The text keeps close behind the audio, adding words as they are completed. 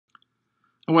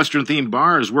A Western-themed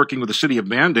bar is working with the city of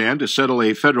Mandan to settle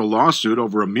a federal lawsuit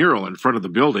over a mural in front of the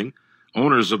building.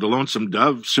 Owners of the Lonesome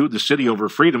Dove sued the city over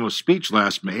freedom of speech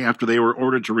last May after they were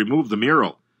ordered to remove the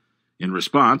mural. In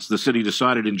response, the city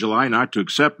decided in July not to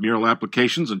accept mural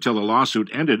applications until the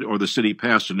lawsuit ended or the city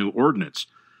passed a new ordinance.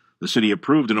 The city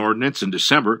approved an ordinance in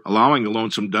December allowing the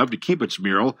Lonesome Dove to keep its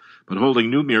mural, but holding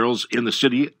new murals in the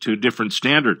city to different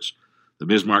standards. The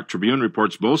Bismarck Tribune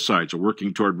reports both sides are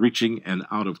working toward reaching an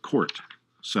out-of-court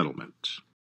settlement.